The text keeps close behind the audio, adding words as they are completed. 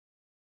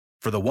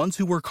For the ones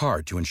who work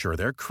hard to ensure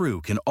their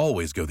crew can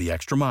always go the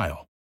extra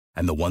mile,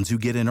 and the ones who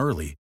get in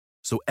early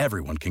so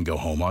everyone can go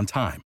home on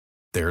time,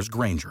 there's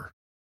Grainger,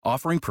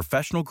 offering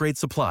professional-grade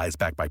supplies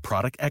backed by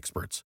product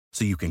experts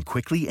so you can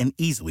quickly and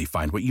easily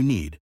find what you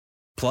need.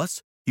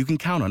 Plus, you can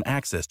count on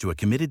access to a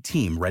committed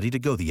team ready to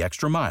go the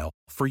extra mile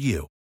for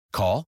you.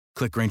 Call,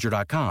 click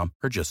Grainger.com,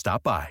 or just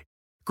stop by.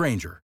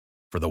 Grainger,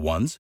 for the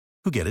ones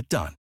who get it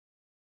done.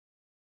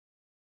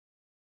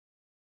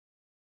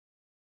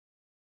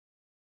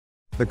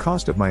 The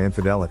cost of my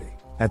infidelity.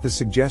 At the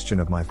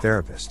suggestion of my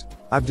therapist,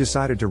 I've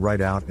decided to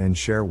write out and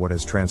share what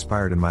has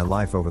transpired in my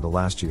life over the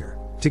last year.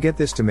 To get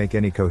this to make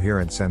any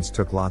coherent sense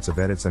took lots of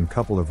edits and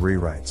couple of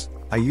rewrites.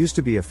 I used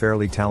to be a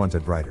fairly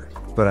talented writer,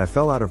 but I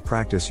fell out of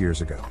practice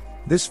years ago.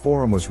 This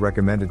forum was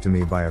recommended to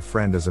me by a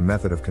friend as a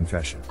method of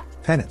confession,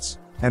 penance,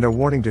 and a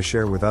warning to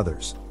share with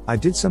others. I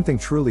did something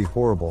truly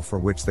horrible for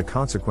which the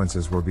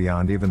consequences were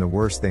beyond even the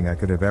worst thing I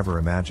could have ever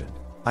imagined.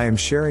 I am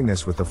sharing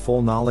this with the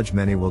full knowledge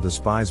many will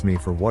despise me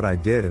for what I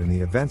did and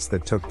the events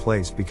that took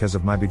place because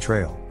of my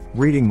betrayal.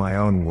 Reading my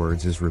own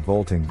words is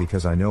revolting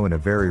because I know in a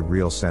very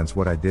real sense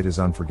what I did is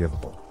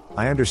unforgivable.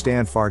 I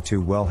understand far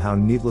too well how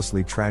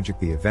needlessly tragic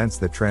the events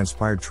that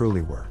transpired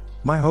truly were.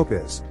 My hope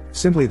is,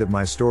 simply that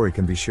my story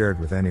can be shared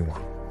with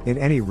anyone, in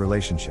any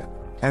relationship,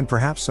 and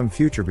perhaps some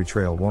future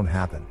betrayal won't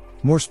happen.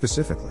 More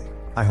specifically,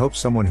 I hope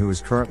someone who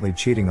is currently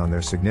cheating on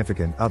their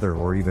significant other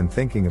or even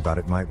thinking about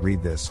it might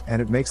read this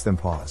and it makes them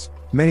pause.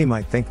 Many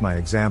might think my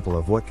example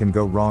of what can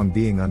go wrong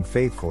being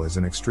unfaithful is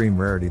an extreme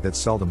rarity that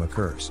seldom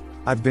occurs.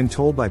 I've been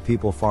told by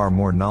people far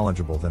more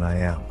knowledgeable than I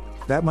am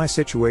that my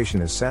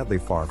situation is sadly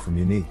far from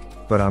unique,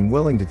 but I'm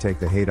willing to take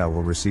the hate I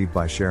will receive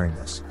by sharing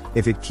this,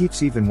 if it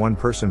keeps even one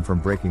person from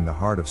breaking the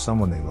heart of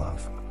someone they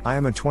love. I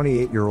am a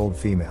 28-year-old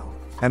female,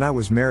 and I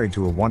was married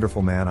to a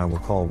wonderful man I will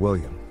call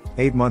William.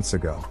 8 months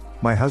ago,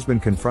 my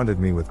husband confronted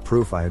me with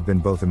proof I had been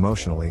both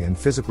emotionally and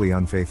physically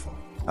unfaithful.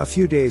 A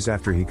few days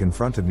after he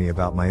confronted me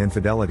about my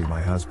infidelity,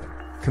 my husband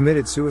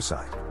committed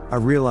suicide. I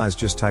realized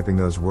just typing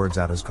those words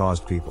out has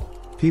caused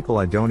people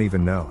I don't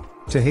even know,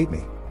 to hate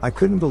me. I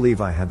couldn't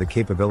believe I had the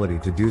capability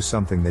to do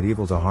something that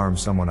evil to harm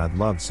someone I'd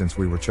loved since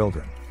we were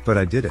children. But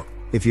I did it.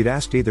 If you'd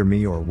asked either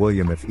me or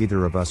William if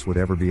either of us would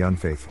ever be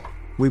unfaithful,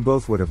 we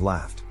both would have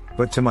laughed.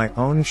 But to my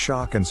own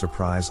shock and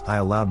surprise, I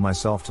allowed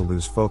myself to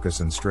lose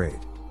focus and strayed.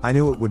 I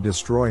knew it would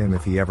destroy him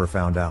if he ever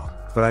found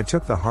out, but I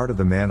took the heart of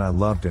the man I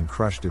loved and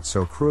crushed it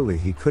so cruelly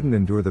he couldn't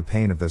endure the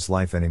pain of this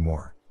life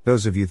anymore.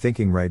 Those of you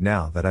thinking right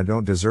now that I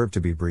don't deserve to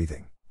be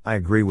breathing, I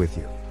agree with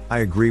you. I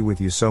agree with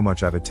you so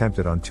much I've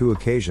attempted on 2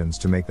 occasions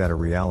to make that a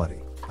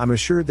reality. I'm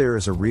assured there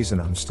is a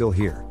reason I'm still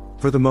here.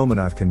 For the moment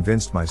I've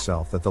convinced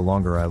myself that the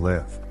longer I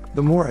live,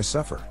 the more I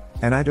suffer,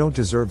 and I don't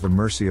deserve the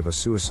mercy of a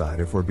suicide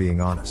if we're being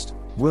honest.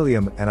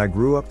 William and I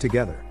grew up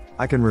together.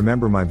 I can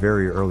remember my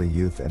very early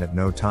youth, and at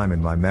no time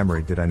in my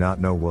memory did I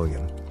not know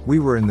William. We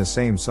were in the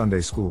same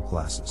Sunday school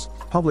classes,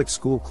 public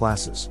school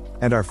classes,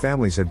 and our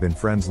families had been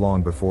friends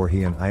long before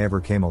he and I ever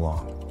came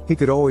along. He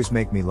could always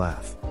make me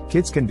laugh.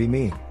 Kids can be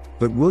mean,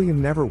 but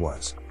William never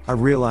was. I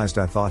realized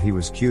I thought he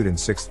was cute in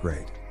 6th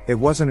grade. It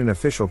wasn't an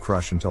official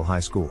crush until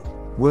high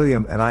school.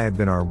 William and I had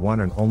been our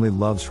one and only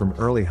loves from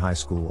early high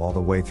school all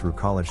the way through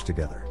college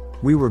together.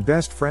 We were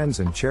best friends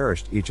and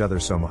cherished each other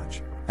so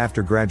much.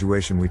 After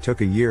graduation we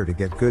took a year to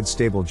get good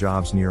stable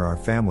jobs near our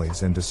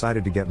families and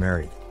decided to get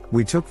married.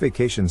 We took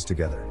vacations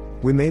together.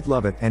 We made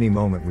love at any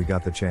moment we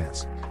got the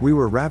chance. We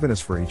were ravenous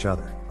for each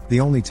other.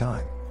 The only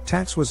time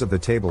tax was of the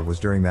table was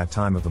during that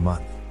time of the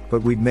month.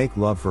 But we'd make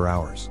love for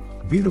hours.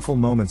 Beautiful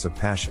moments of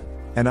passion.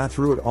 And I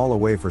threw it all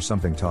away for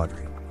something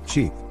tawdry,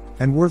 cheap,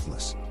 and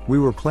worthless. We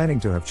were planning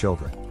to have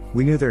children.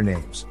 We knew their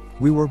names.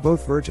 We were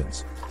both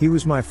virgins. He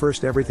was my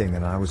first everything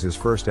and I was his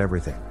first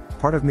everything.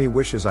 Part of me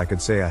wishes I could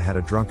say I had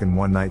a drunken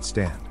one-night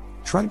stand.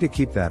 Tried to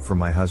keep that from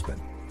my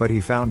husband, but he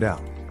found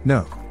out.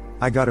 No.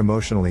 I got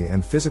emotionally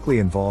and physically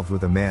involved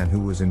with a man who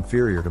was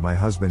inferior to my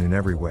husband in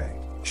every way,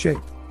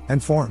 shape,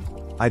 and form.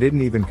 I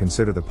didn't even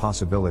consider the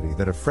possibility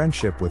that a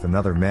friendship with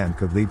another man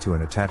could lead to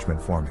an attachment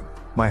forming.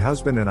 My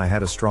husband and I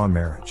had a strong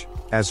marriage.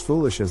 As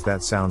foolish as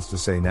that sounds to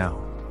say now,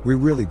 we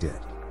really did.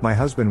 My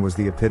husband was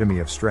the epitome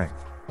of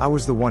strength. I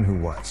was the one who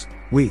was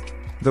weak.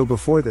 Though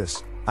before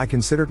this, I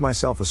considered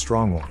myself a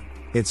strong one.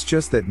 It's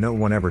just that no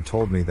one ever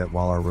told me that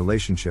while our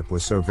relationship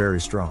was so very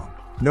strong,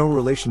 no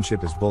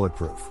relationship is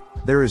bulletproof.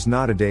 There is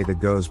not a day that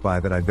goes by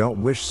that I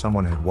don't wish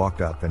someone had walked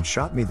up and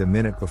shot me the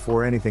minute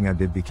before anything I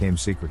did became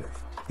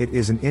secretive. It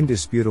is an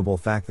indisputable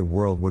fact the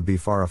world would be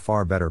a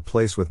far better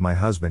place with my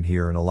husband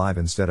here and alive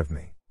instead of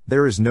me.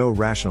 There is no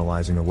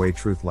rationalizing away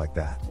truth like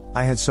that.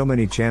 I had so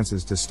many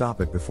chances to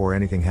stop it before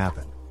anything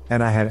happened.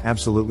 And I had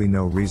absolutely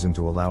no reason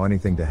to allow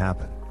anything to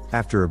happen.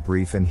 After a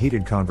brief and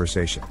heated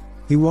conversation,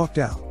 he walked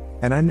out,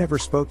 and I never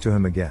spoke to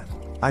him again.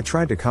 I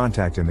tried to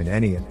contact him in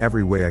any and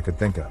every way I could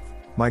think of.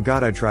 My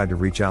God, I tried to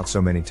reach out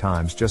so many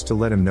times just to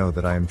let him know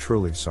that I am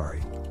truly sorry.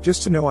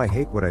 Just to know I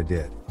hate what I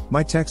did.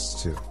 My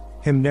texts to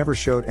him never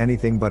showed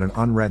anything but an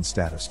unread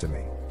status to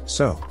me.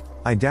 So,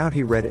 I doubt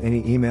he read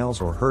any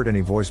emails or heard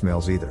any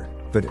voicemails either.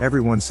 but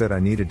everyone said I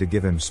needed to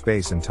give him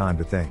space and time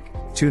to think.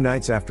 2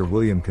 nights after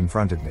William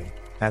confronted me,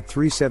 at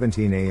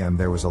 3:17 a.m.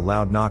 there was a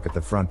loud knock at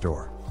the front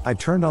door. I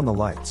turned on the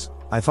lights.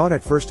 I thought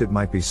at first it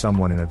might be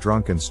someone in a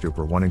drunken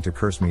stupor wanting to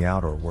curse me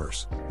out or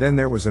worse. Then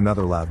there was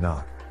another loud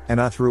knock,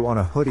 and I threw on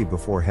a hoodie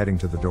before heading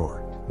to the door.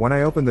 When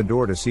I opened the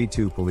door to see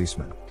 2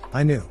 policemen,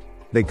 I knew.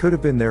 They could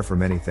have been there for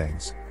many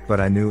things, but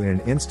I knew in an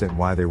instant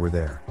why they were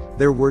there.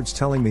 Their words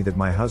telling me that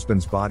my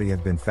husband's body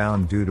had been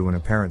found due to an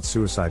apparent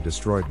suicide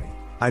destroyed me.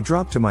 I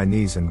dropped to my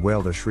knees and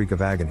wailed a shriek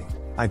of agony.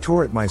 I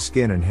tore at my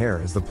skin and hair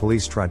as the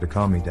police tried to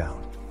calm me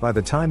down. By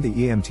the time the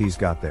EMTs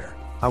got there,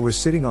 I was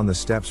sitting on the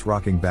steps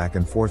rocking back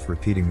and forth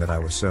repeating that I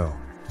was so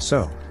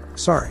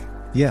sorry.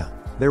 Yeah,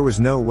 there was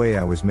no way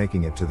I was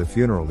making it to the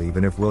funeral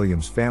even if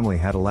William's family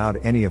had allowed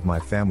any of my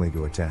family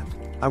to attend.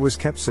 I was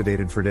kept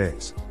sedated for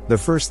days. The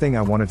first thing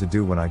I wanted to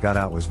do when I got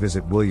out was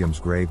visit William's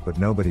grave, but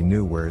nobody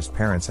knew where his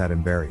parents had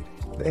him buried.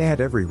 They had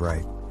every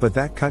right, but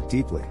that cut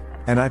deeply.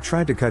 And I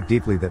tried to cut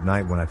deeply that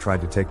night when I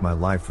tried to take my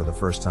life for the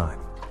first time.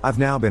 I've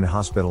now been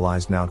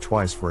hospitalized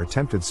twice for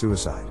attempted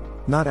suicide.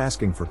 Not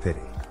asking for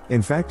pity.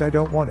 In fact, I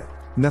don't want it.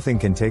 Nothing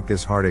can take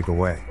this heartache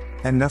away.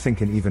 And nothing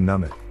can even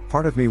numb it.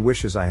 Part of me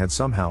wishes I had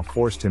somehow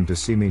forced him to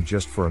see me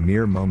just for a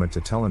mere moment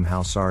to tell him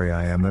how sorry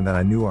I am and that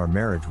I knew our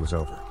marriage was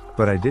over.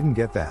 But I didn't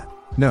get that.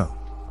 No.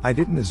 I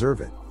didn't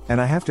deserve it. And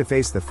I have to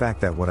face the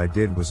fact that what I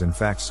did was in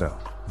fact so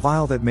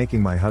vile that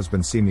making my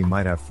husband see me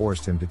might have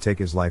forced him to take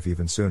his life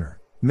even sooner.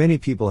 Many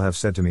people have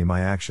said to me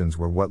my actions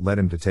were what led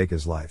him to take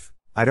his life.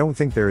 I don't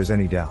think there is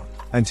any doubt.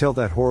 Until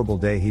that horrible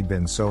day he'd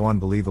been so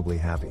unbelievably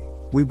happy.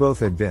 We both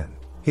had been.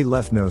 He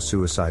left no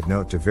suicide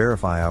note to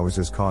verify I was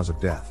his cause of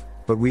death.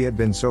 But we had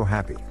been so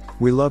happy.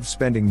 We loved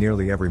spending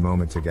nearly every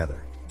moment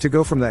together. To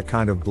go from that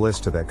kind of bliss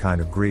to that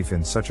kind of grief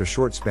in such a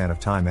short span of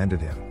time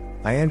ended him.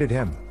 I ended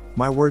him.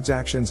 My words,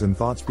 actions, and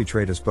thoughts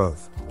betrayed us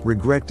both.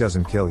 Regret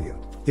doesn't kill you.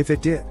 If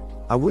it did,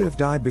 I would have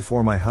died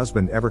before my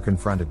husband ever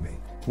confronted me.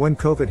 When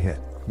COVID hit,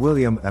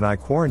 William and I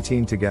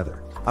quarantined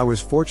together. I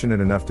was fortunate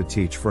enough to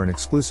teach for an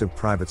exclusive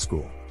private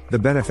school. The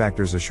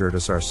benefactors assured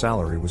us our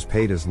salary was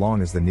paid as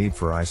long as the need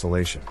for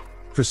isolation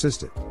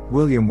persisted.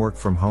 William worked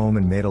from home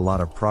and made a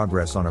lot of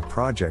progress on a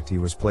project he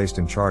was placed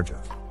in charge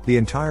of. The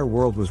entire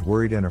world was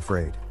worried and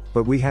afraid,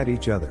 but we had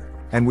each other,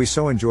 and we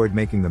so enjoyed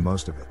making the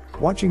most of it.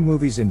 Watching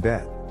movies in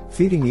bed,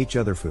 feeding each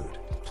other food,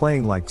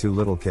 playing like 2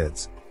 little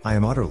kids. I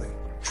am utterly,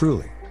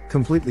 truly,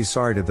 completely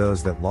sorry to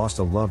those that lost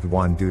a loved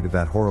one due to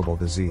that horrible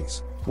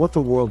disease. What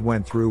the world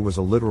went through was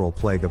a literal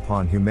plague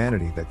upon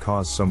humanity that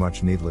caused so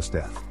much needless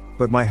death.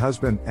 But my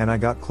husband and I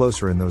got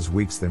closer in those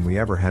weeks than we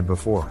ever had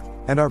before,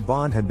 and our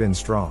bond had been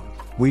strong.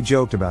 We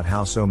joked about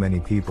how so many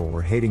people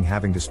were hating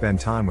having to spend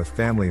time with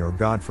family or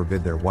God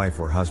forbid their wife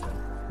or husband.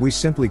 We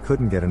simply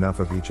couldn't get enough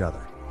of each other.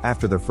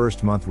 After the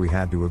first month we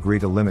had to agree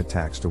to limit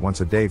tax to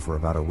once a day for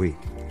about a week.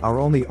 Our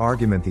only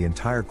argument the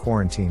entire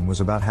quarantine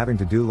was about having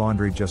to do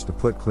laundry just to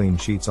put clean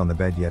sheets on the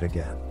bed yet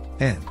again.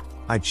 And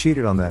I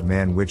cheated on that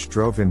man, which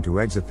drove him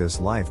to exit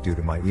this life due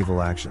to my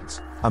evil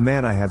actions. A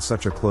man I had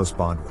such a close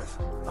bond with.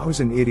 I was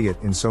an idiot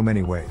in so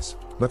many ways,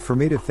 but for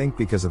me to think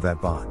because of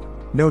that bond,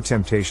 no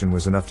temptation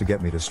was enough to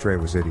get me to stray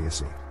was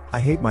idiocy. I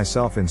hate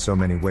myself in so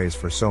many ways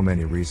for so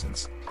many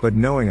reasons, but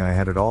knowing I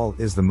had it all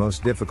is the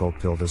most difficult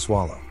pill to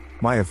swallow.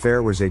 My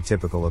affair was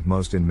atypical of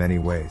most in many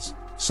ways.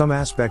 Some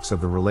aspects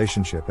of the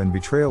relationship and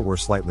betrayal were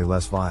slightly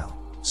less vile.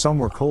 Some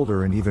were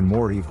colder and even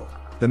more evil.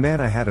 The man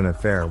I had an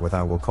affair with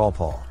I will call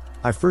Paul.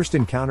 I first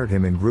encountered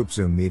him in group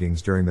Zoom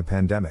meetings during the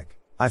pandemic.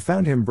 I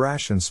found him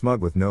brash and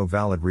smug with no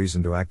valid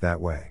reason to act that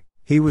way.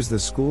 He was the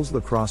school's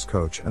lacrosse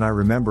coach, and I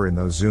remember in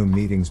those Zoom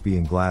meetings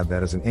being glad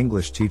that as an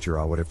English teacher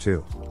I would have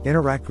too.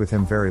 Interact with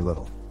him very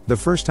little. The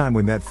first time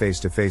we met face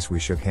to face we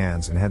shook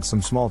hands and had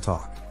some small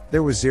talk.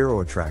 There was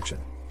zero attraction,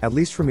 at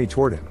least for me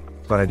toward him,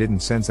 but I didn't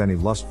sense any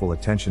lustful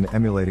attention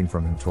emanating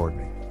from him toward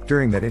me.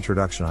 During that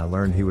introduction I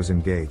learned he was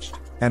engaged,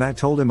 and I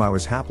told him I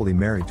was happily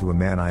married to a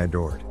man I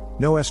adored.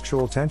 No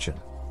sexual tension.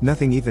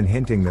 Nothing even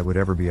hinting that would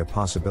ever be a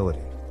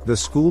possibility. The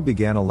school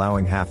began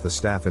allowing half the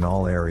staff in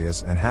all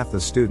areas and half the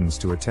students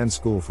to attend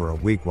school for a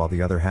week while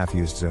the other half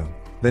used Zoom.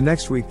 The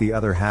next week the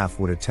other half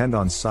would attend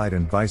on site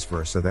and vice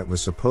versa. That was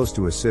supposed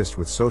to assist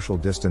with social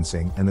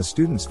distancing and the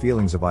students'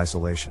 feelings of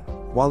isolation.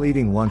 While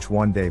eating lunch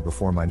one day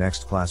before my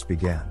next class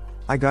began,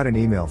 I got an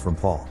email from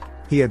Paul.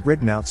 He had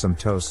written out some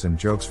toasts and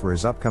jokes for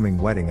his upcoming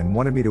wedding and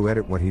wanted me to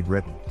edit what he'd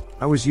written.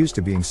 I was used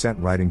to being sent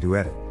writing to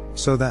edit,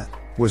 so that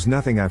was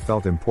nothing I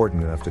felt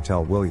important enough to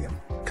tell William.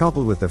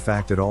 Coupled with the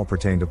fact it all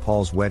pertained to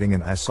Paul's wedding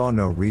and I saw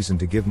no reason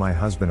to give my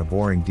husband a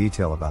boring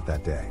detail about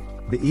that day.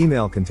 The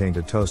email contained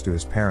a toast to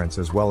his parents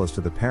as well as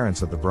to the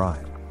parents of the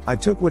bride. I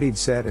took what he'd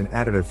said and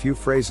added a few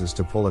phrases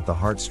to pull at the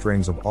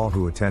heartstrings of all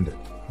who attended.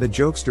 The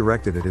jokes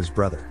directed at his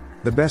brother,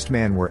 the best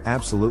man, were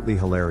absolutely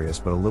hilarious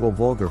but a little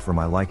vulgar for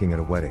my liking at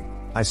a wedding.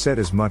 I said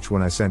as much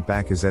when I sent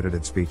back his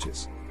edited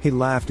speeches. He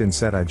laughed and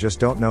said I just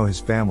don't know his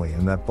family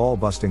and that ball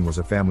busting was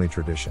a family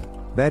tradition.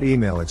 That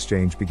email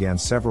exchange began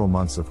several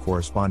months of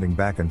corresponding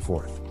back and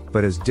forth,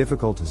 but as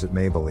difficult as it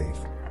may believe,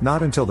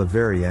 not until the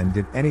very end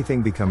did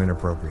anything become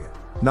inappropriate.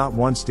 Not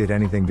once did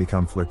anything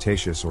become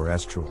flirtatious or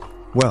estual.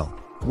 Well,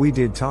 we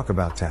did talk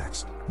about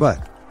tax,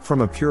 but,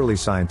 from a purely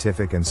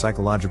scientific and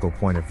psychological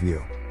point of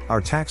view,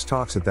 our tax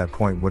talks at that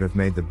point would have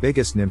made the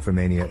biggest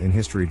nymphomania in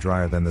history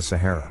drier than the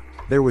Sahara.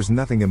 There was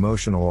nothing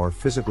emotional or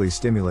physically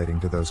stimulating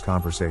to those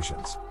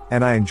conversations,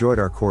 and I enjoyed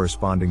our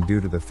corresponding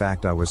due to the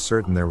fact I was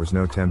certain there was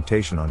no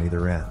temptation on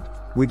either end.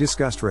 We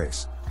discussed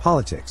race,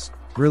 politics,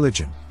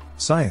 religion,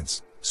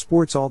 science,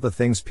 sports, all the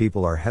things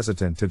people are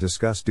hesitant to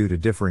discuss due to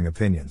differing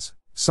opinions.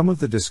 Some of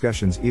the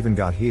discussions even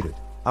got heated.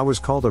 I was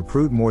called a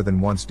prude more than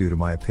once due to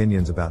my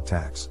opinions about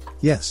tax.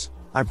 Yes,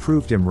 I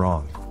proved him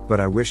wrong, but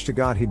I wish to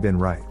God he'd been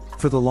right.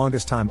 For the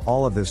longest time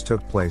all of this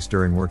took place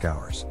during work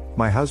hours.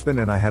 My husband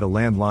and I had a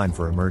landline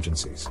for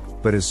emergencies,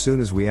 but as soon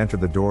as we entered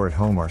the door at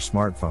home our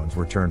smartphones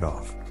were turned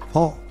off.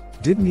 Paul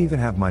didn't even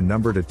have my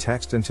number to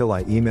text until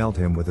I emailed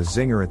him with a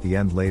zinger at the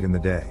end late in the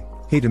day.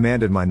 He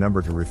demanded my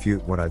number to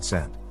refute what I'd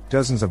sent.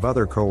 Dozens of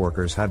other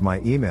coworkers had my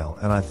email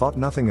and I thought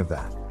nothing of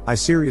that. I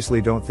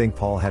seriously don't think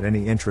Paul had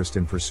any interest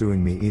in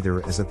pursuing me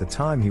either, as at the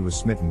time he was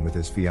smitten with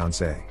his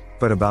fiancée.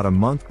 But about a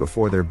month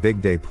before their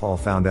big day Paul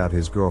found out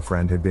his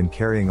girlfriend had been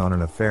carrying on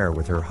an affair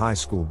with her high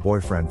school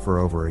boyfriend for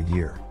over a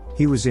year.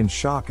 He was in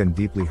shock and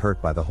deeply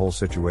hurt by the whole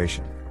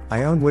situation. I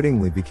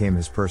unwittingly became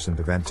his person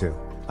to vent to.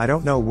 I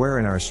don't know where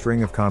in our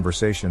string of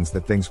conversations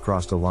that things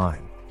crossed a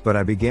line, but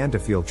I began to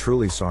feel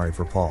truly sorry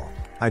for Paul.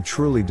 I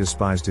truly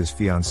despised his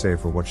fiancée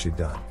for what she'd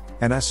done,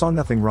 and I saw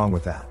nothing wrong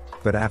with that.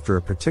 But after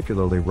a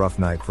particularly rough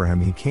night for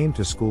him, he came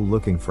to school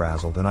looking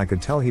frazzled and I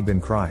could tell he'd been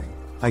crying.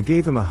 I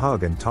gave him a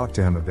hug and talked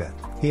to him a bit.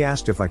 He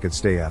asked if I could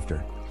stay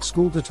after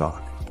school to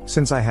talk,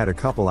 since I had a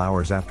couple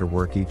hours after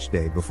work each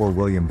day before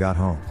William got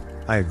home.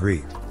 I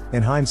agreed.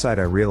 In hindsight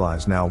I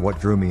realize now what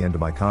drew me into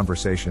my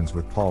conversations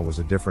with Paul was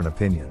a different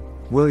opinion.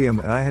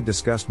 William and I had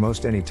discussed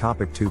most any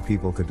topic two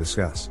people could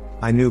discuss.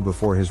 I knew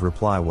before his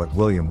reply what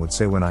William would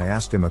say when I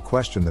asked him a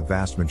question the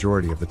vast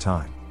majority of the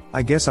time.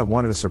 I guess I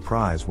wanted a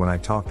surprise when I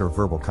talked or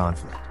verbal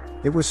conflict.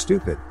 It was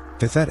stupid,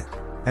 pathetic,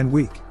 and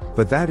weak,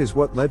 but that is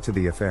what led to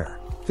the affair.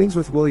 Things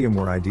with William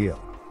were ideal,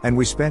 and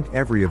we spent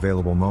every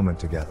available moment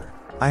together.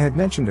 I had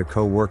mentioned a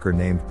co-worker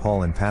named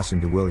Paul in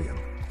passing to William,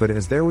 but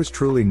as there was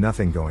truly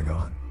nothing going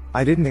on,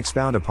 I didn't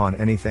expound upon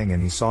anything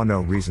and he saw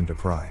no reason to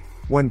pry.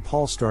 When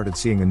Paul started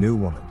seeing a new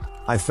woman,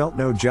 I felt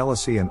no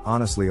jealousy and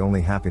honestly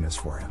only happiness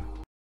for him.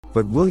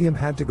 But William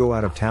had to go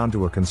out of town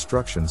to a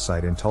construction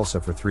site in Tulsa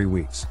for 3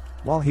 weeks.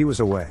 While he was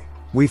away,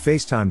 we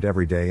FaceTimed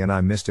every day and I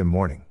missed him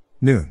morning,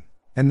 noon,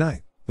 and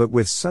night. But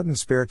with sudden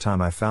spare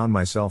time I found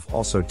myself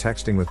also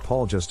texting with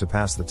Paul just to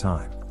pass the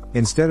time.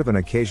 Instead of an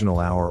occasional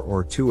hour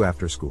or two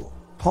after school,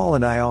 Paul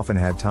and I often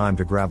had time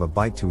to grab a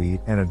bite to eat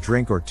and a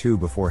drink or two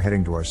before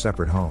heading to our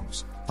separate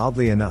homes.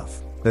 Oddly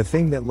enough, the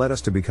thing that led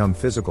us to become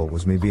physical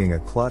was me being a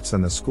klutz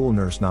and the school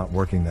nurse not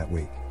working that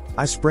week.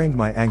 I sprained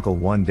my ankle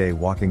one day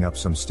walking up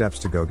some steps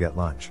to go get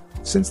lunch.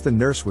 Since the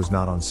nurse was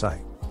not on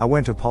site, I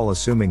went to Paul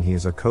assuming he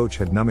as a coach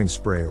had numbing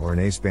spray or an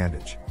ace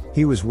bandage.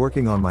 He was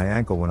working on my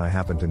ankle when I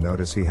happened to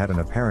notice he had an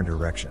apparent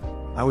erection.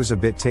 I was a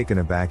bit taken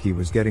aback he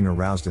was getting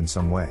aroused in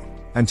some way,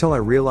 until I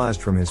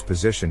realized from his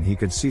position he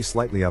could see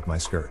slightly up my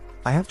skirt.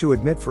 I have to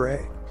admit for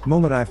a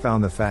moment I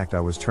found the fact I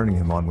was turning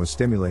him on was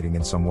stimulating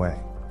in some way.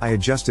 I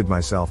adjusted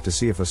myself to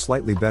see if a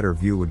slightly better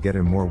view would get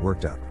him more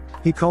worked up.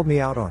 He called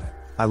me out on it.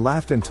 I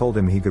laughed and told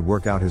him he could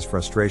work out his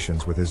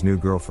frustrations with his new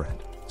girlfriend.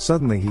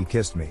 Suddenly he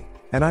kissed me,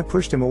 and I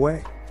pushed him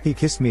away. He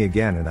kissed me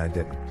again and I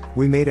didn't.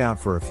 We made out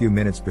for a few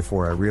minutes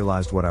before I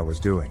realized what I was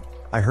doing.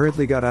 I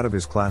hurriedly got out of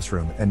his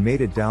classroom and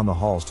made it down the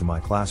halls to my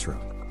classroom.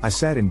 I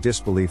sat in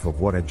disbelief of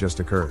what had just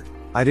occurred.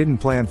 I didn't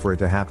plan for it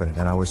to happen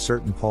and I was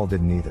certain Paul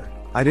didn't either.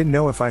 I didn't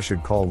know if I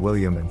should call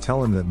William and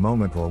tell him that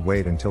moment or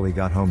wait until he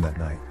got home that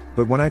night.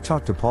 But when I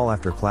talked to Paul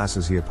after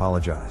classes he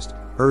apologized,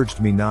 urged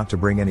me not to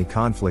bring any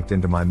conflict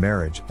into my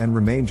marriage and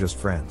remain just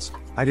friends.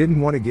 I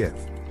didn't want to give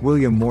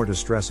William more to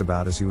stress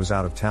about as he was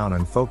out of town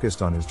and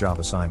focused on his job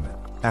assignment.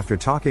 After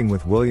talking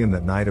with William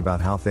that night about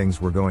how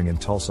things were going in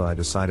Tulsa, I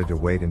decided to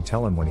wait and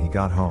tell him when he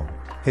got home.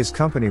 His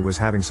company was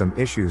having some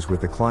issues with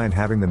the client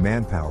having the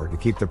manpower to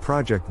keep the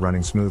project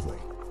running smoothly.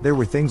 There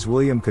were things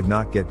William could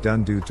not get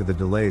done due to the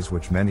delays,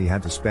 which meant he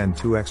had to spend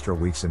 2 extra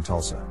weeks in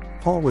Tulsa.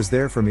 Paul was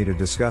there for me to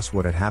discuss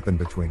what had happened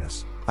between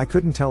us. I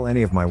couldn't tell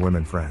any of my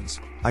women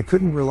friends. I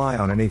couldn't rely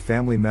on any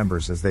family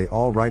members as they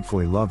all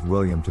rightfully loved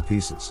William to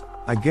pieces.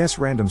 I guess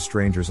random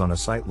strangers on a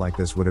site like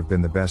this would have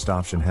been the best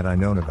option had I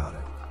known about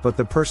it. But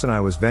the person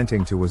I was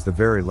venting to was the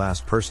very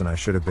last person I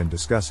should have been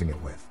discussing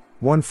it with.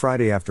 One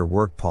Friday after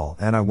work, Paul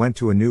and I went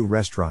to a new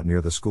restaurant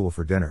near the school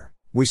for dinner.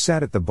 We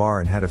sat at the bar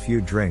and had a few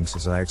drinks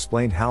as I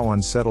explained how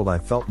unsettled I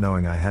felt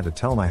knowing I had to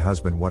tell my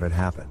husband what had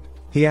happened.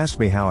 He asked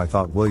me how I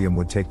thought William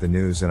would take the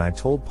news and I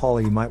told Paul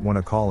he might want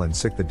to call in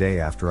sick the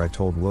day after I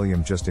told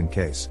William just in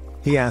case.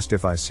 He asked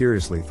if I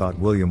seriously thought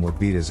William would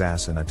beat his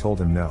ass and I told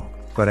him no.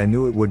 But I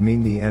knew it would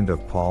mean the end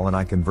of Paul and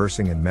I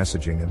conversing and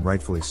messaging, and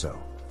rightfully so.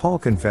 Paul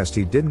confessed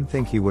he didn't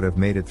think he would have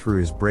made it through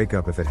his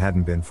breakup if it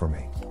hadn't been for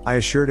me. I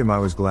assured him I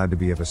was glad to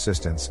be of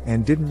assistance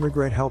and didn't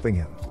regret helping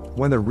him.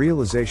 When the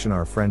realization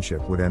our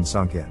friendship would end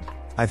sunk in,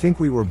 I think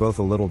we were both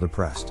a little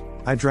depressed.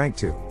 I drank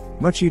too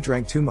much, he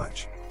drank too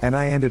much. And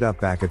I ended up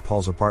back at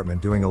Paul's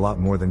apartment doing a lot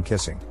more than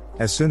kissing.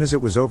 As soon as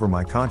it was over,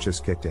 my conscience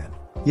kicked in.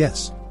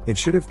 Yes, it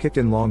should have kicked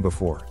in long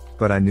before,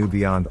 but I knew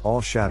beyond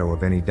all shadow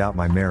of any doubt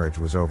my marriage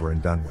was over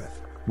and done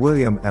with.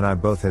 William and I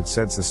both had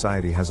said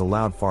society has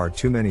allowed far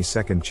too many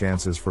second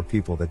chances for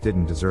people that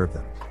didn't deserve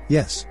them.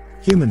 Yes,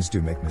 humans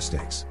do make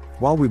mistakes.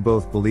 While we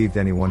both believed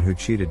anyone who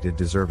cheated did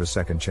deserve a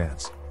second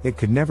chance, it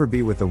could never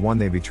be with the one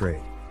they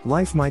betrayed.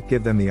 Life might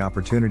give them the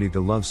opportunity to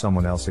love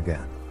someone else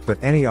again, but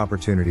any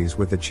opportunities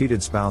with the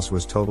cheated spouse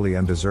was totally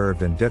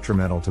undeserved and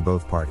detrimental to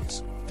both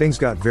parties. Things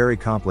got very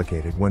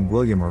complicated when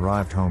William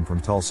arrived home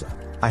from Tulsa.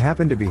 I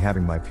happened to be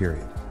having my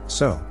period,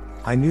 so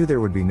I knew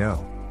there would be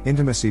no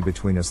intimacy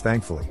between us,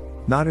 thankfully.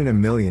 Not in a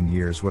million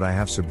years would I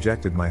have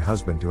subjected my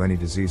husband to any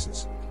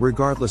diseases.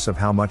 Regardless of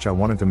how much I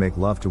wanted to make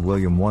love to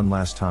William one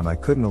last time, I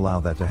couldn't allow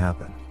that to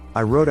happen.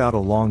 I wrote out a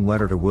long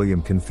letter to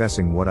William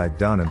confessing what I'd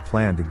done and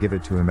planned to give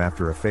it to him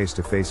after a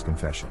face-to-face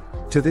confession.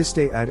 To this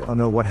day, I don't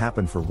know what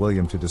happened for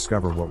William to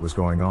discover what was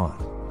going on.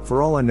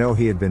 For all I know,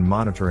 he had been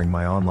monitoring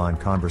my online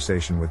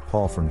conversation with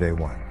Paul from day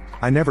one.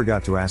 I never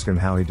got to ask him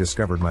how he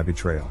discovered my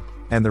betrayal.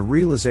 And the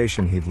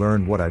realization he'd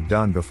learned what I'd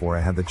done before I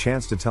had the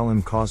chance to tell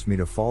him caused me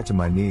to fall to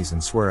my knees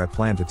and swear I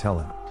planned to tell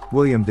him.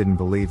 William didn't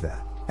believe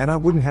that, and I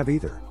wouldn't have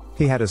either.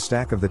 He had a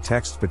stack of the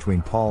texts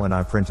between Paul and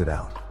I printed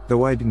out,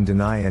 though I didn't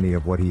deny any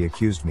of what he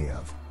accused me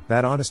of.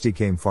 That honesty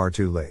came far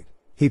too late.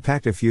 He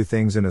packed a few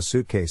things in a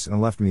suitcase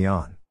and left me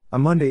on a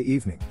Monday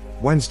evening.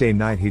 Wednesday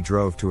night he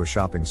drove to a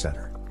shopping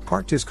center,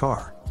 parked his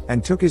car,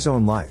 and took his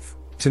own life.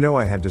 To know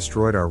I had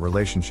destroyed our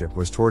relationship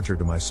was torture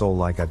to my soul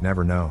like I'd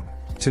never known.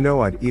 To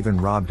know I'd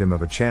even robbed him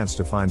of a chance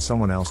to find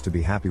someone else to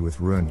be happy with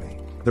ruined me.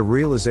 The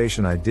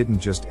realization I didn't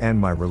just end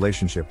my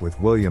relationship with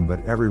William,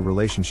 but every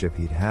relationship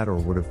he'd had or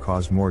would have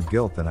caused more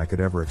guilt than I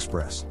could ever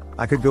express.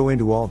 I could go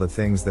into all the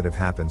things that have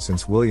happened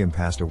since William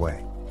passed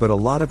away, but a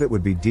lot of it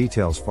would be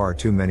details far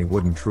too many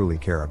wouldn't truly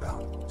care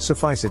about.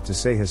 Suffice it to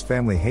say, his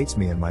family hates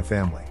me and my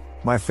family.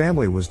 My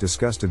family was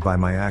disgusted by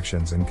my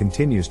actions and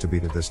continues to be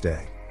to this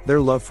day. Their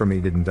love for me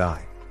didn't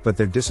die, but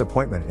their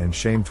disappointment and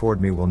shame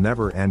toward me will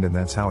never end, and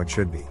that's how it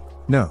should be.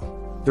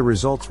 No, the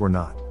results were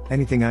not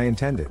anything I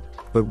intended,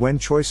 but when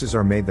choices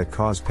are made that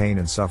cause pain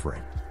and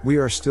suffering, we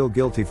are still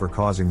guilty for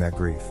causing that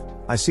grief.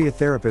 I see a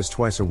therapist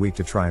twice a week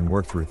to try and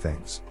work through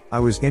things. I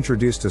was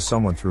introduced to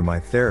someone through my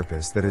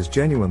therapist that is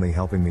genuinely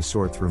helping me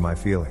sort through my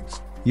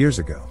feelings. Years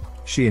ago,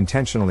 she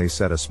intentionally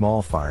set a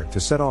small fire to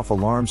set off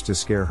alarms to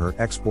scare her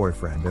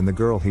ex-boyfriend and the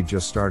girl he'd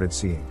just started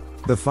seeing.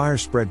 The fire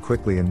spread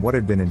quickly, and what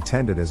had been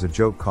intended as a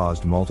joke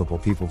caused multiple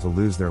people to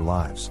lose their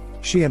lives.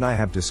 She and I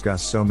have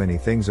discussed so many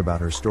things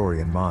about her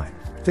story and mine.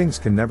 Things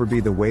can never be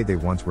the way they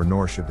once were,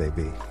 nor should they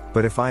be.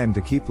 But if I am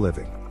to keep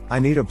living, I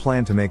need a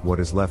plan to make what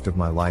is left of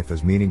my life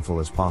as meaningful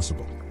as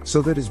possible.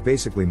 So that is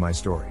basically my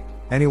story.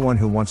 Anyone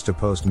who wants to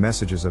post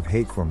messages of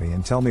hate for me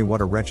and tell me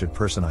what a wretched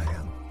person I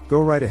am,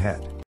 go right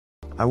ahead.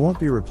 I won't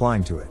be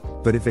replying to it,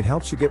 but if it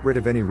helps you get rid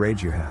of any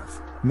rage you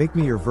have, make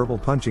me your verbal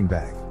punching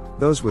bag.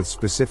 Those with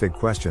specific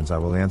questions I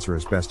will answer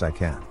as best I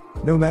can,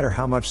 no matter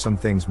how much some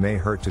things may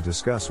hurt to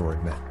discuss or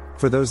admit.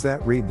 For those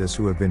that read this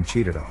who have been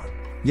cheated on,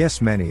 yes,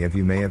 many of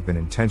you may have been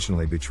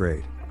intentionally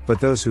betrayed, but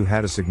those who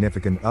had a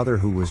significant other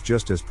who was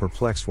just as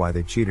perplexed why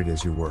they cheated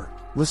as you were,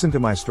 listen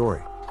to my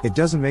story. It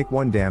doesn't make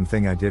one damn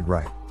thing I did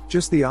right,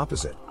 just the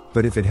opposite.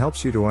 But if it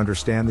helps you to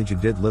understand that you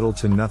did little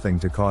to nothing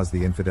to cause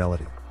the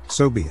infidelity,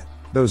 so be it.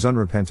 Those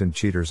unrepentant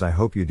cheaters, I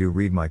hope you do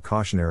read my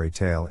cautionary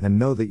tale and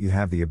know that you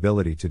have the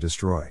ability to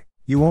destroy.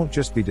 You won't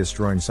just be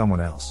destroying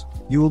someone else,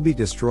 you will be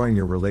destroying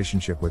your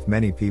relationship with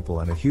many people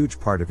and a huge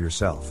part of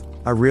yourself.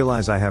 I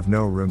realize I have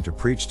no room to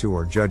preach to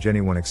or judge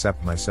anyone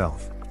except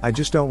myself. I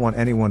just don't want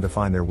anyone to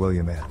find their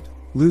William and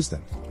lose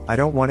them. I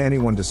don't want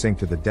anyone to sink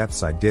to the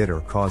depths I did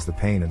or cause the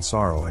pain and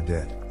sorrow I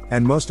did.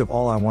 And most of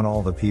all, I want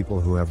all the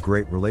people who have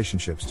great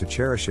relationships to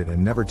cherish it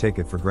and never take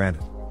it for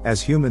granted.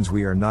 As humans,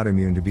 we are not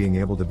immune to being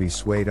able to be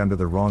swayed under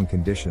the wrong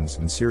conditions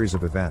and series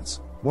of events.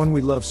 When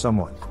we love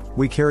someone,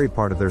 we carry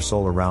part of their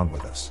soul around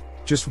with us.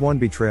 Just one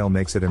betrayal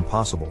makes it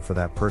impossible for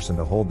that person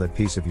to hold that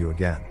piece of you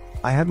again.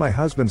 I had my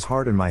husband's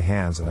heart in my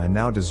hands, and I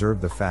now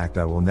deserve the fact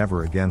I will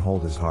never again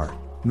hold his heart.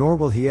 Nor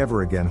will he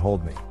ever again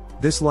hold me.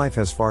 This life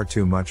has far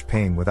too much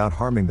pain without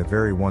harming the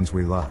very ones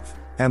we love.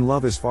 And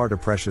love is far too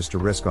precious to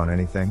risk on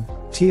anything.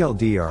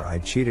 TLDR, I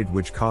cheated,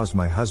 which caused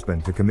my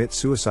husband to commit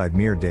suicide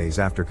mere days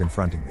after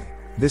confronting me.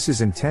 This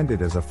is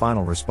intended as a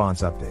final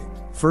response update.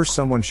 First,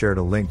 someone shared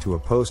a link to a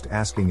post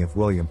asking if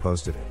William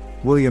posted it.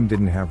 William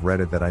didn't have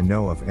Reddit that I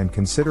know of, and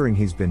considering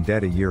he's been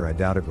dead a year, I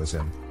doubt it was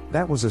him.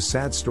 That was a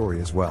sad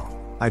story as well.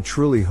 I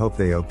truly hope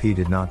the OP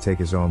did not take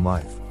his own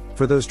life.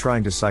 For those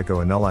trying to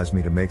psychoanalyze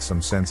me to make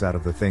some sense out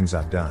of the things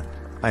I've done,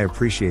 I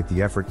appreciate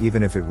the effort,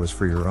 even if it was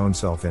for your own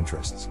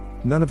self-interests.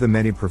 None of the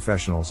many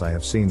professionals I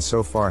have seen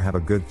so far have a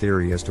good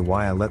theory as to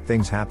why I let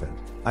things happen.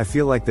 I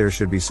feel like there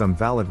should be some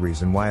valid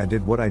reason why I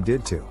did what I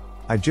did too.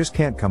 I just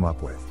can't come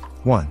up with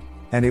one.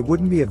 And it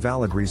wouldn't be a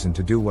valid reason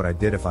to do what I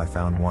did if I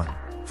found one.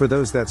 For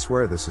those that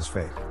swear this is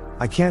fake,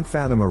 I can't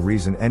fathom a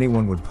reason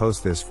anyone would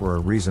post this for a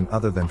reason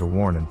other than to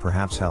warn and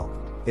perhaps help.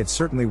 It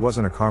certainly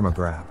wasn't a karma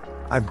grab.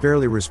 I've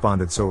barely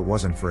responded, so it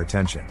wasn't for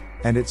attention.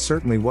 And it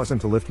certainly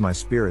wasn't to lift my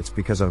spirits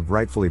because I've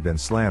rightfully been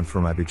slammed for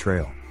my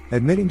betrayal.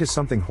 Admitting to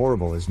something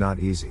horrible is not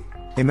easy.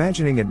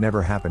 Imagining it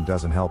never happened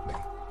doesn't help me.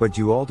 But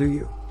you all do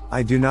you.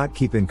 I do not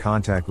keep in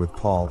contact with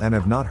Paul and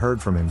have not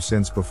heard from him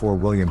since before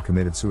William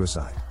committed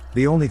suicide.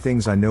 The only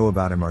things I know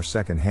about him are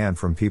secondhand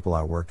from people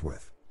I worked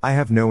with. I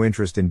have no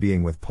interest in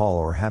being with Paul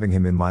or having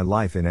him in my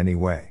life in any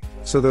way.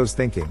 So those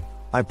thinking,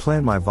 I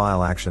plan my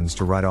vile actions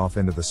to ride off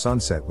into the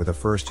sunset with a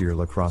first-year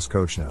lacrosse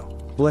coach now.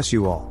 Bless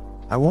you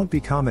all. I won't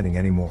be commenting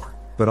anymore,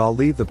 but I'll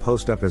leave the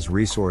post up as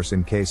resource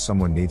in case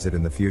someone needs it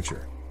in the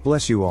future.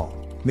 Bless you all.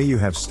 May you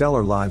have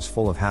stellar lives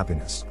full of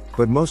happiness,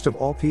 but most of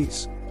all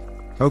peace.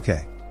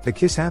 Okay, the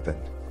kiss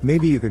happened.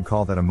 Maybe you could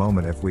call that a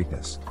moment of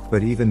weakness,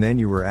 but even then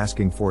you were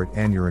asking for it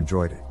and you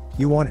enjoyed it.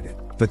 You wanted it.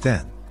 But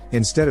then,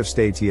 instead of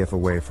stay TF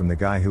away from the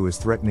guy who is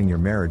threatening your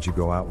marriage, you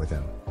go out with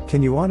him.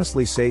 Can you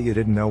honestly say you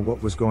didn't know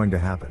what was going to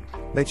happen?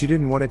 That you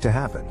didn't want it to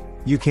happen?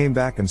 You came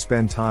back and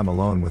spend time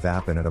alone with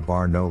Appin at a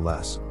bar, no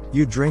less.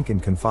 You drink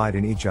and confide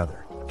in each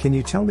other. Can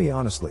you tell me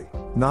honestly,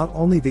 not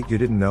only that you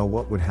didn't know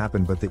what would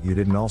happen but that you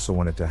didn't also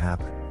want it to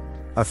happen?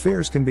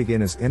 Affairs can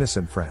begin as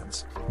innocent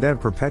friends, then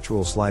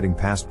perpetual sliding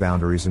past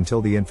boundaries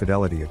until the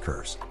infidelity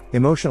occurs.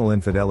 Emotional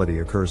infidelity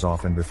occurs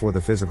often before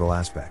the physical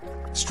aspect.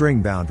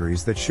 String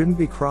boundaries that shouldn't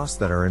be crossed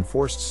that are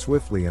enforced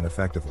swiftly and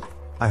effectively.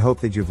 I hope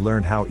that you've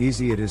learned how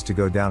easy it is to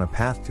go down a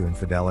path to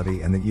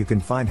infidelity and that you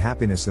can find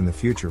happiness in the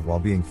future while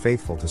being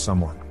faithful to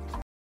someone.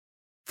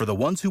 For the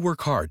ones who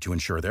work hard to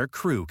ensure their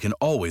crew can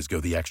always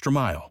go the extra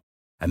mile,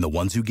 and the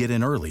ones who get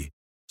in early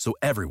so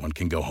everyone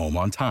can go home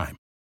on time,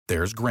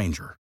 there's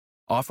Grainger,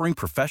 offering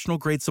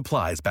professional-grade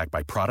supplies backed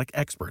by product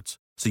experts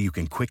so you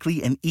can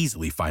quickly and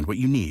easily find what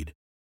you need.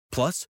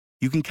 Plus,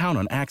 you can count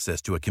on access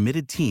to a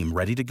committed team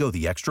ready to go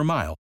the extra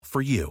mile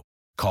for you.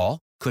 Call,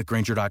 click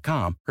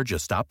Grainger.com, or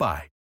just stop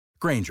by.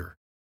 Grainger,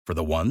 for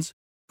the ones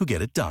who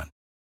get it done.